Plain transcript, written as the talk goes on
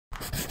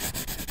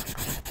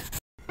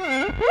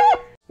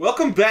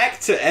Welcome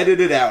back to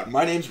Edit It Out.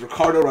 My name's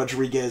Ricardo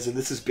Rodriguez, and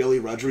this is Billy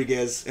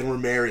Rodriguez, and we're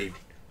married.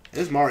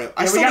 This is Mario.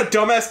 I still got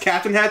dumbass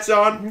captain hats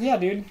on. Yeah,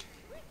 dude.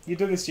 You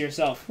did this to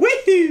yourself.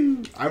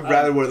 Woohoo! I'd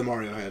rather wear the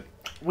Mario hat.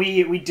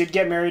 We did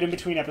get married in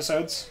between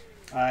episodes.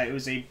 It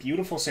was a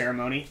beautiful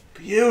ceremony.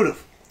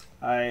 Beautiful.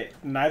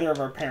 Neither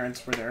of our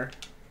parents were there.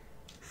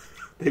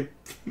 We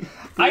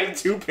had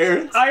two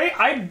parents?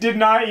 I did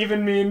not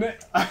even mean...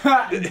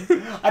 I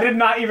did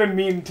not even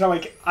mean to,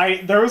 like...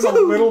 There was a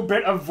little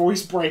bit of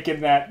voice break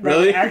in that.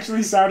 Really?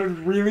 Actually sounded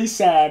really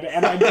sad,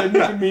 and I didn't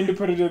even mean to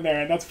put it in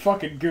there, and that's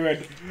fucking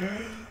good.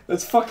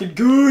 That's fucking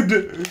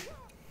good!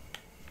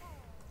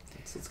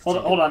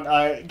 Hold on.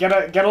 Get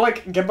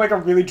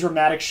a really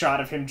dramatic shot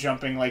of him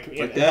jumping like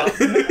that.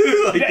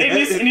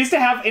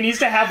 It needs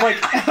to have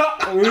like.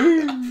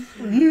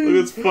 Look at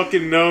his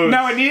fucking nose.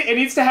 No, it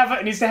needs to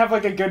have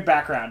like a good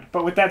background,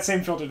 but with that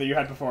same filter that you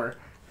had before.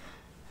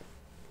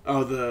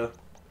 Oh, the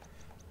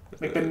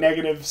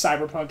negative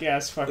cyberpunk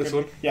ass fucking. This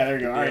one? Yeah, there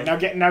you go. All right,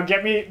 now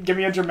give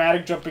me a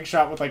dramatic jumping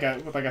shot with like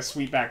a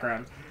sweet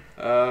background.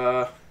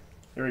 There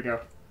we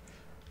go.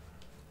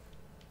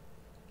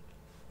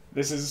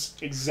 This is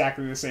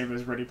exactly the same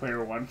as Ready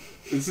Player One.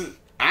 This is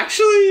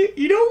actually,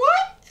 you know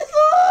what?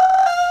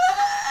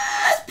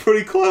 It's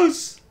pretty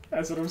close.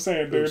 That's what I'm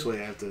saying, dude.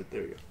 Wait, I have to.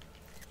 There we go.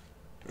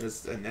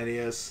 There's an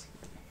NES.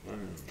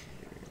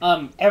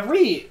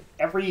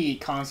 Every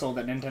console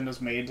that Nintendo's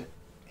made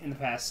in the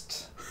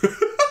past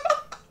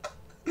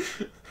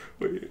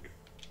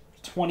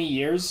 20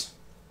 years.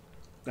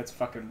 That's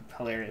fucking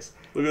hilarious.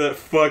 Look at that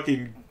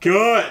fucking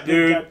gut,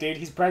 dude. Gut, dude.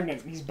 He's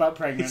pregnant. He's butt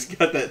pregnant. He's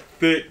got that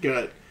thick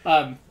gut.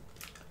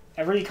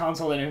 Every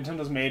console that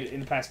Nintendo's made in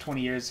the past 20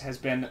 years has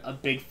been a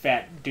big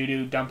fat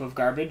doo-doo dump of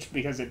garbage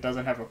because it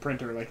doesn't have a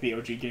printer like the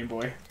OG Game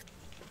Boy.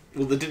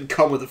 Well, it didn't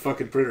come with a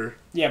fucking printer.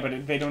 Yeah,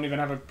 but they don't even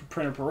have a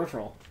printer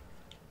peripheral.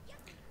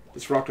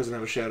 This rock doesn't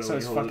have a shadow. So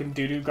it's fucking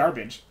doo-doo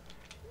garbage.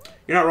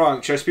 You're not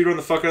wrong. Should I speedrun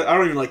the fuck out? I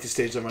don't even like this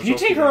stage that much. Can you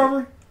take her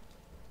over?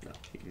 No,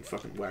 you can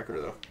fucking whack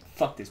her, though.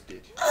 Fuck this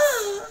bitch.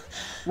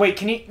 Wait,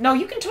 can you... No,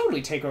 you can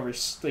totally take over,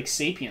 like,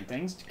 sapient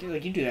things.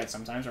 Like, you do that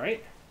sometimes,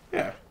 right?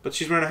 Yeah, but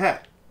she's wearing a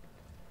hat.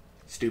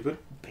 Stupid.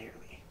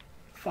 Barely.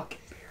 Fucking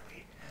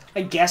barely.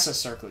 I guess a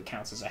circlet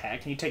counts as a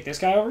hat. Can you take this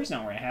guy over? He's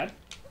not wearing a hat.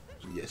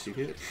 Yes, you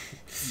can.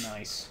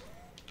 Nice.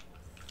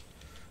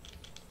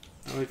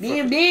 How do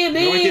I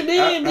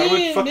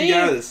fucking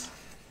get out of this?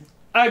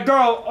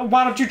 Girl,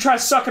 why don't you try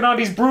sucking on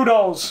these brew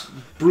dolls?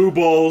 Brew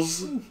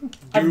balls.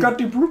 I've got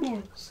the brew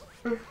balls.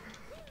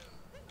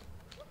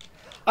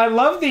 I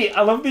love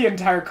the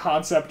entire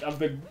concept of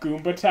the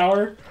Goomba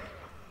Tower.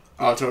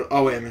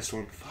 Oh wait, I missed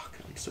one. Fuck,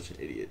 I'm such an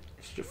idiot.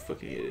 Such a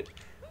fucking idiot.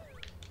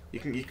 You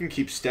can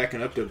keep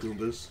stacking up the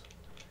Goombas.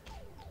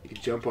 You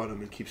can jump on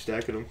them and keep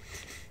stacking them.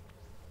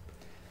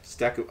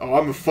 Stack them. Oh,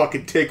 I'm gonna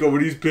fucking take over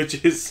these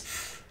bitches.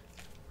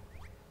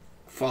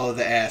 Follow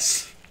the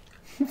ass.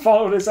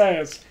 Follow this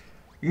ass.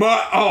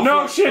 Oh,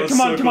 no shit! Come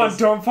on, close.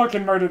 Don't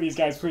fucking murder these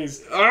guys,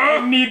 please.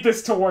 I need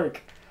this to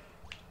work.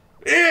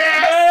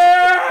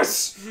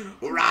 Yes!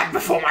 Run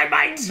before my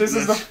might. This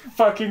is the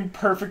fucking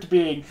perfect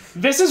being.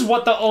 This is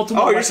what the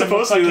ultimate. Oh, you're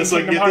supposed to do this.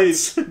 Like get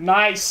these.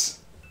 Nice.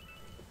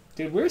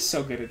 Dude, we're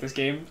so good at this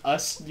game.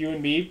 Us, you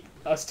and me,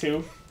 us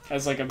two,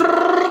 as like a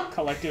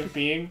collective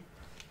being.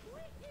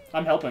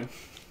 I'm helping.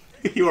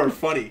 You are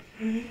funny.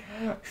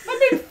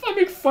 I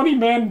make funny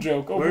man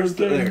joke over Where's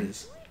the game. There it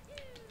is.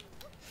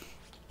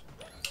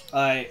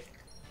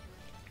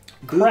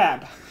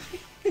 Crab.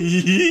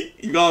 You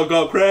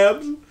got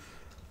crabs?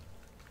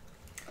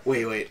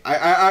 Wait.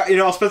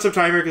 I'll spend some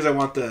time here because I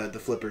want the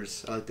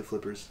flippers. I like the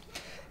flippers.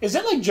 Is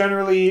it like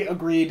generally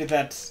agreed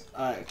that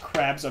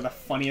crabs are the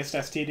funniest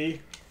STD?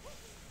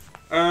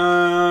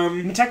 I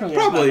mean, technically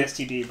probably. it's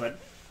not an STD, but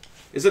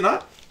is it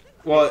not?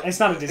 Well, it's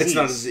not a disease. It's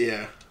not a disease.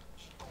 Yeah.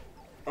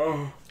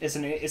 Oh. It's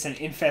an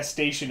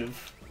infestation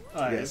of.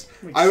 Yes.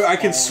 I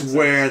can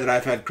swear that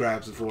I've had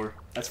crabs before.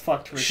 That's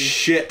fucked, Ricky.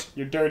 Shit.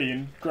 You're dirty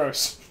and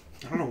gross.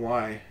 I don't know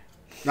why.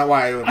 Not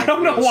why I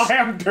don't know why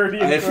I'm dirty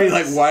and gross. I feel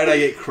like, why did I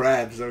get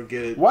crabs? I don't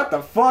get it. What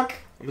the fuck?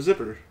 I'm a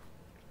zipper.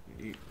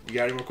 You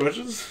got any more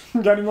questions?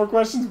 You got any more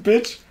questions,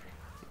 bitch?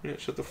 Yeah,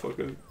 shut the fuck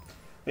up.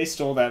 They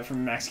stole that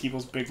from Max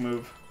Keeble's Big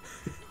Move.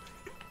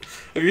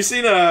 Have you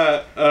seen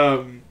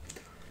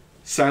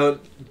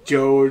Silent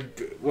Joe?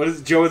 What is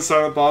it? Joe and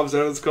Silent Bob? Is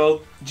that what it's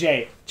called?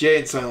 Jay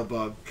and Silent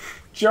Bob.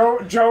 Joe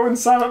and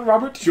Silent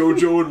Robert? Joe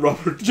and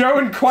Robert. Joe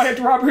and Quiet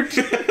Robert?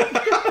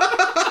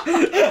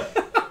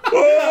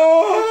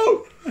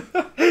 Oh!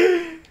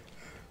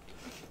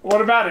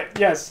 What about it?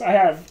 Yes, I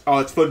have. Oh,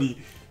 it's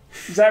funny.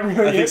 Is that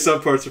really I think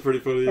some parts are pretty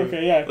funny. Yeah.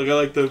 Okay, yeah. Like I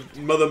like the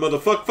mother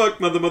fuck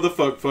mother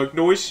fuck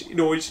noise at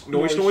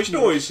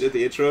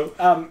the intro.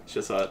 It's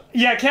just hot.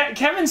 Yeah,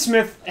 Kevin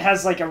Smith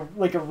has like a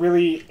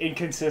really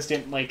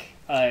inconsistent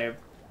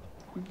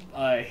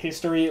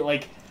history.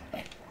 Like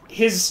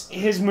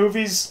his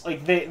movies,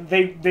 like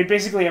they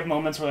basically have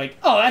moments where like,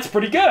 oh, that's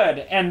pretty good,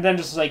 and then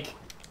just like,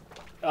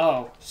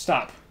 oh,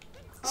 stop.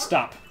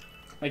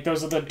 Like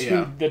those are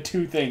the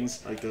two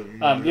things. Like the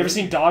you ever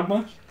seen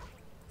Dogma?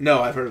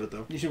 No, I've heard of it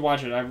though. You should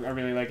watch it. I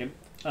really like it.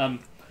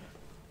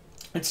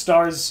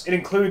 It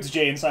includes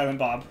Jay and Silent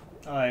Bob.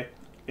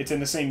 It's in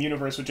the same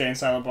universe with Jay and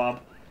Silent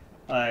Bob.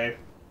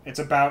 It's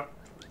about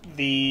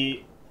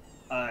the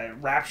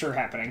rapture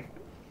happening.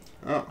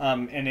 Oh.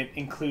 And it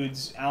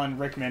includes Alan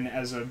Rickman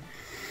as a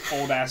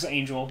old ass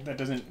angel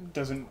that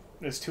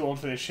is too old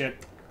for this shit.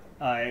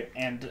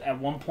 And at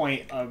one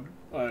point, a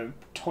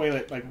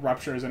toilet like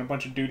ruptures and a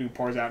bunch of doo doo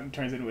pours out and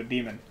turns into a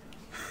demon.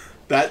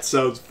 That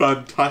sounds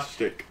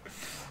fantastic.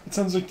 It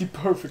sounds like the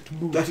perfect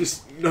movie. That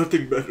is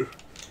nothing better.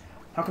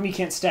 How come you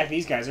can't stack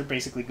these guys? They're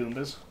basically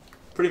Goombas.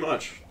 Pretty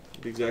much.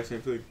 The exact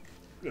same thing.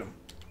 Yeah.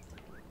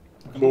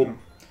 Boom.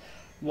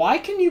 Why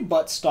can you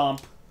butt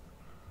stomp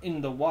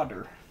in the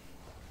water?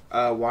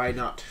 Why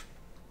not?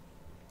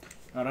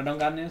 Oh, I don't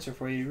got an answer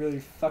for you. You really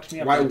fucked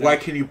me up. Why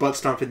can you butt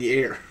stomp in the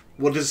air?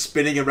 What does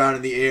spinning around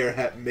in the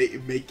air make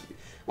you...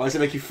 Why does it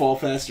make you fall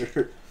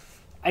faster?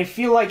 I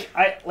feel like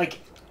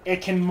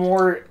it can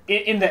more...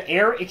 In the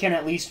air, it can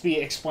at least be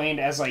explained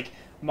as, like,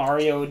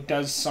 Mario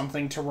does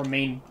something to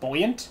remain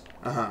buoyant.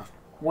 Uh-huh.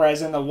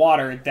 Whereas in the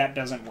water, that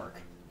doesn't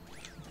work.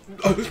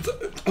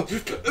 Fucking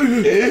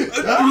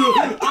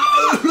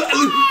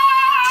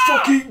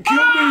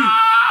kill me!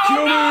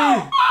 Kill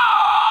me!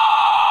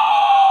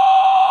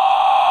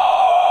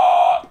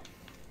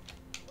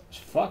 It's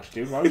fucked,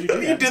 dude. Why would you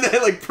do that? You did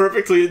that, like,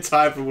 perfectly in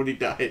time for when he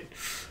died.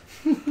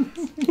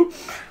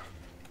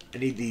 I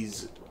need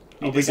these...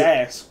 I need this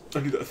ass. I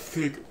need that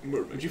thick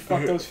mermaid. Would you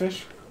fuck those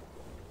fish?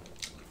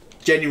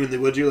 Genuinely,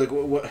 would you? Like,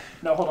 what?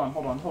 No, hold on.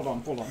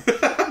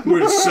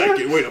 Wait a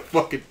second. Wait a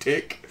fucking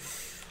tick.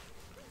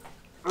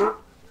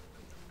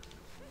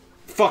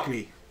 Fuck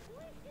me.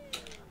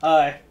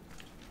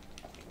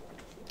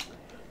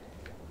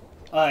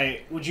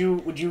 Would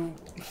you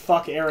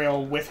fuck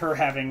Ariel with her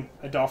having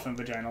a dolphin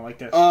vagina like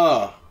this?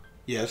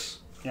 Yes.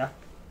 Yeah.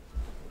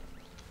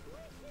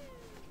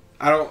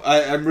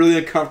 I'm really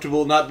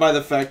uncomfortable, not by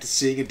the fact of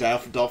seeing a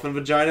dolphin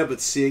vagina, but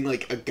seeing,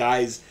 like, a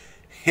guy's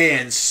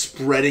hand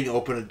spreading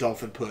open a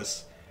dolphin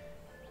puss.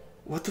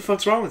 What the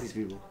fuck's wrong with these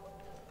people?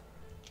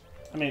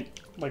 I mean,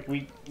 like,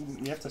 we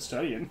have to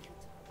study it.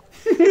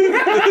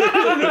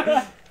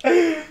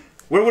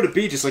 Where would it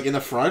be? Just, like, in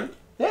the front?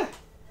 Yeah.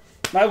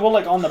 Well,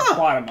 like, on the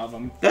bottom of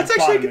them. That's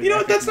actually, you know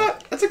what,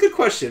 that's a good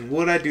question.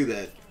 Would I do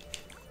that?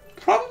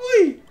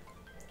 Probably.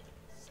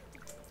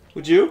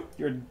 Would you?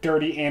 You're a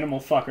dirty animal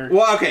fucker.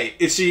 Well, okay.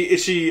 Is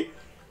she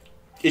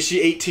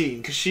 18?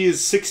 Because she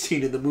is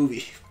 16 in the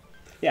movie.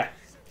 Yeah.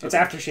 It's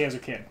after she has her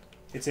kid.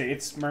 It's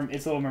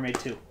Little Mermaid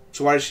 2.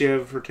 So why does she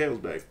have her tails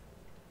back?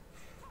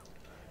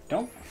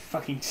 Don't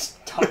fucking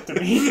talk to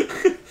me.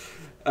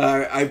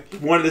 I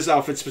wanted this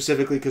outfit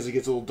specifically because it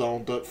gets a little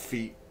Donald Duck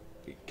feet.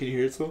 Can you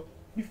hear it still?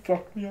 You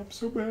fucked me up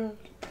so bad.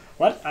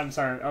 What? I'm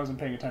sorry. I wasn't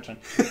paying attention.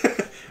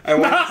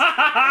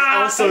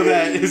 Also,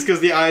 that is because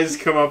the eyes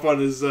come up on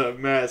his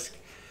mask.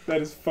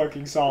 That is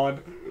fucking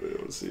solid. I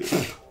don't see it.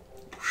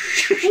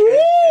 And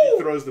he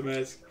throws the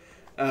mask.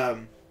 But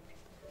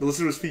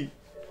listen to his feet.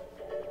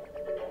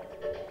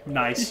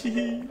 Nice.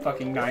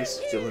 Fucking nice.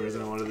 That's the only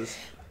reason I wanted this.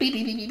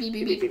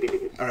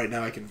 Alright,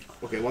 now I can...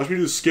 Okay, watch me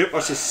do a skip.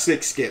 Watch this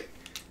sick skip.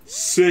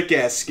 Sick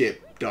ass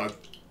skip, dog.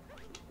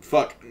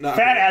 Fuck. Nah,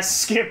 fat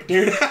ass skip,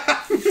 dude.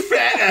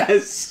 Fat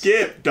ass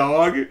skip,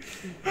 dog.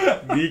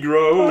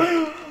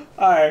 Negro.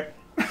 Alright.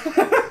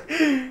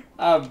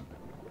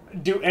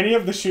 Do any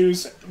of the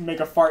shoes make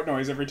a fart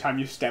noise every time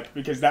you step?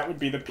 Because that would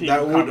be the peak.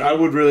 I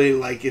would really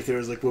like if there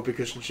was like whoopee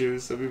cushion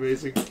shoes. That'd be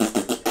amazing.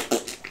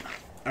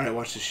 Alright,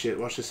 watch this shit.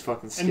 Watch this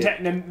fucking skip.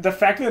 And the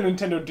fact that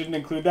Nintendo didn't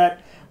include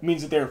that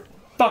means that they're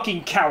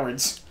fucking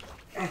cowards.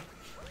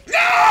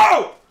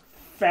 No!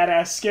 Fat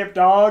ass skip,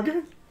 dog.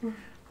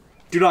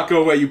 Do not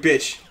go away, you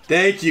bitch.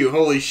 Thank you.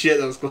 Holy shit,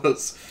 that was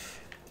close.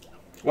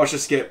 Watch the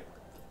skip.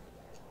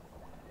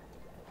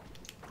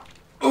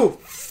 Oh!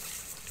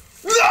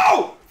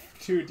 No!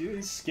 Dude,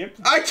 you skipped.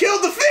 I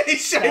killed the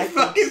fish! I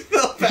fucking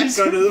fell back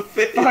onto the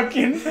fish.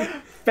 Fucking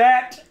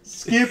fat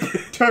skip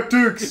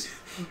tactics.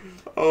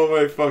 Oh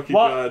my fucking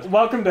god.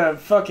 Welcome to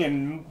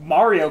fucking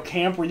Mario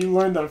Camp where you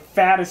learn the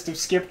fattest of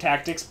skip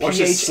tactics. Watch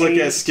this slick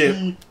ass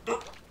skip.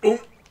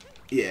 Oh.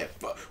 Yeah.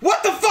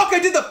 What the fuck? I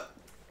did the...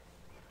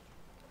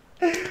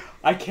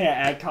 I can't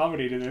add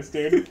comedy to this,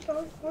 dude.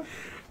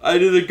 I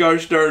did the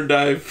gosh darn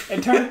dive. I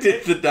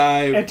did the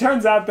dive. It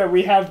turns out that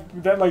we have...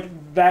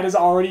 that is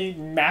already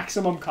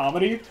maximum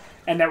comedy,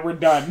 and that we're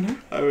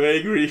done. I'm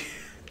angry.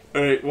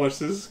 Alright, watch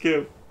this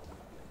skip.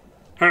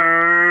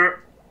 Fuck!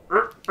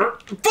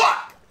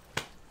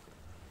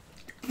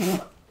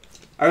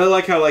 I really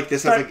like how like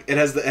this has like it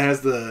has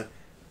the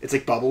it's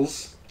like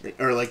bubbles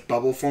or like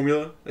bubble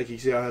formula. Like you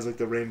see how it has like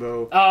the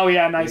rainbow. Oh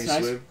yeah, nice.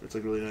 Swim. It's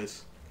like really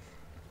nice.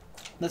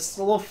 That's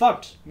a little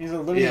fucked. These are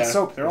living in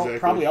soap. They're all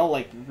probably all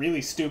like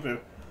really stupid.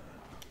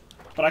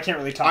 But I can't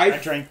really talk. I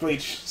drank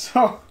bleach,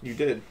 so you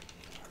did.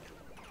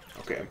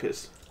 Okay, I'm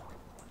pissed.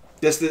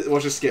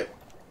 Watch this skip.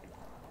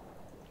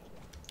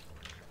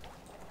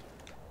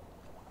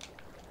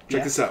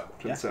 Check this out.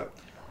 Check this out.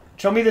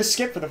 Show me this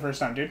skip for the first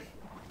time, dude.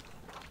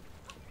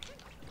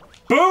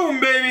 Boom,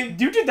 baby!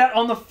 You did that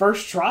on the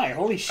first try.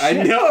 Holy shit.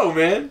 I know,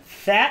 man.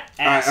 Fat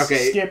ass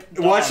skip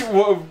dog. Watch.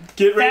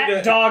 Get ready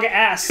Fat dog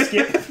ass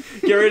skip.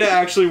 Get ready to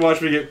actually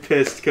watch me get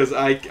pissed, because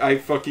I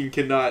fucking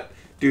cannot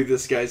do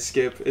this guy's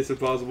skip. It's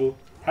impossible.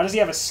 How does he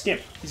have a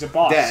skip? He's a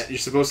boss. That. You're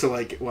supposed to,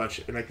 like,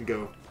 watch, and I can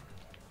go.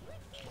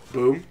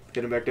 Boom.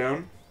 Hit him back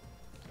down.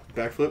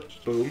 Backflip.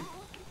 Boom.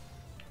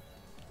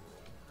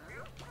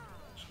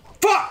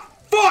 Fuck!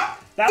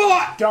 Fuck! That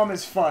was dumb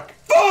as fuck.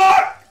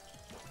 Fuck!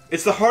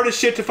 It's the hardest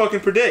shit to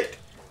fucking predict.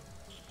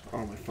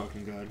 Oh my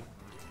fucking god.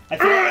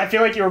 I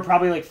feel like you were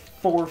probably like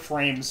 4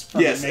 frames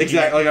from yes,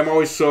 exactly. Like, I'm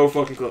always so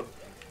fucking close.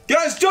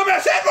 Guys,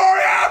 dumbass head,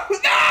 Mario!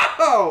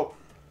 No!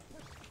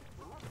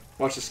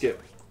 Watch the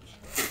skip.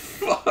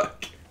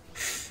 Fuck.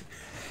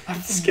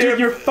 Skip. Dude,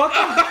 you're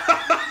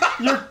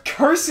fucking... You're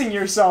cursing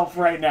yourself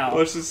right now.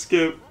 Watch the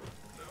skip.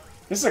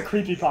 This is a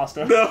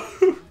creepypasta.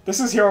 No. This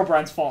is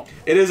Herobrine's fault.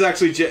 It is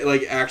actually,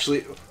 like,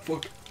 actually...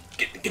 Fuck.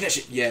 Get that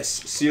shit. Yes.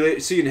 See you later.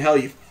 See you in hell,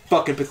 you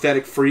fucking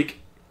pathetic freak.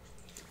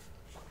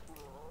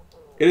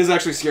 It is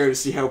actually scary to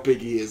see how big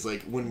he is,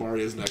 like, when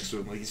Mario's next to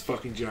him. Like, he's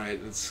fucking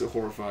giant. It's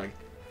horrifying.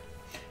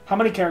 How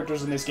many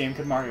characters in this game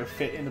could Mario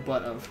fit in the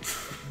butt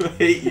of? I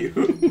hate you.